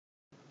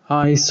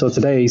Hi, so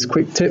today's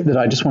quick tip that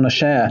I just want to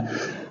share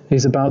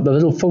is about the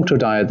little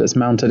photodiode that's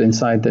mounted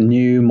inside the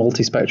new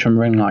multi-spectrum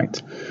ring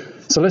light.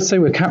 So let's say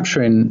we're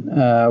capturing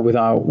with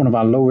one of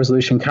our low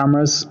resolution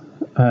cameras,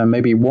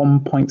 maybe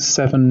 1.7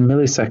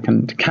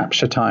 millisecond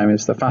capture time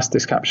is the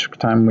fastest capture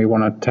time we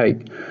want to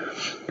take.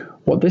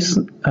 What this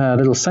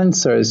little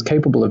sensor is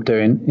capable of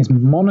doing is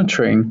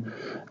monitoring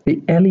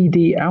the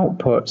LED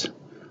output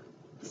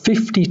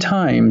 50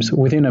 times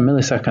within a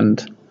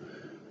millisecond.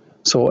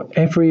 So for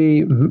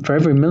every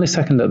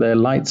millisecond that the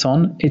light's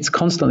on, it's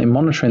constantly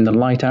monitoring the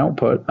light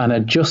output and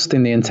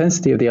adjusting the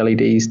intensity of the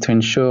LEDs to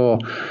ensure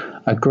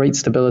a great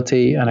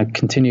stability and a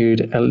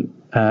continued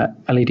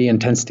LED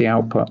intensity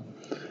output.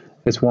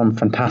 It's one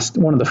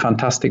of the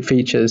fantastic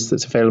features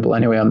that's available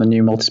anyway on the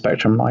new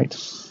multispectrum light.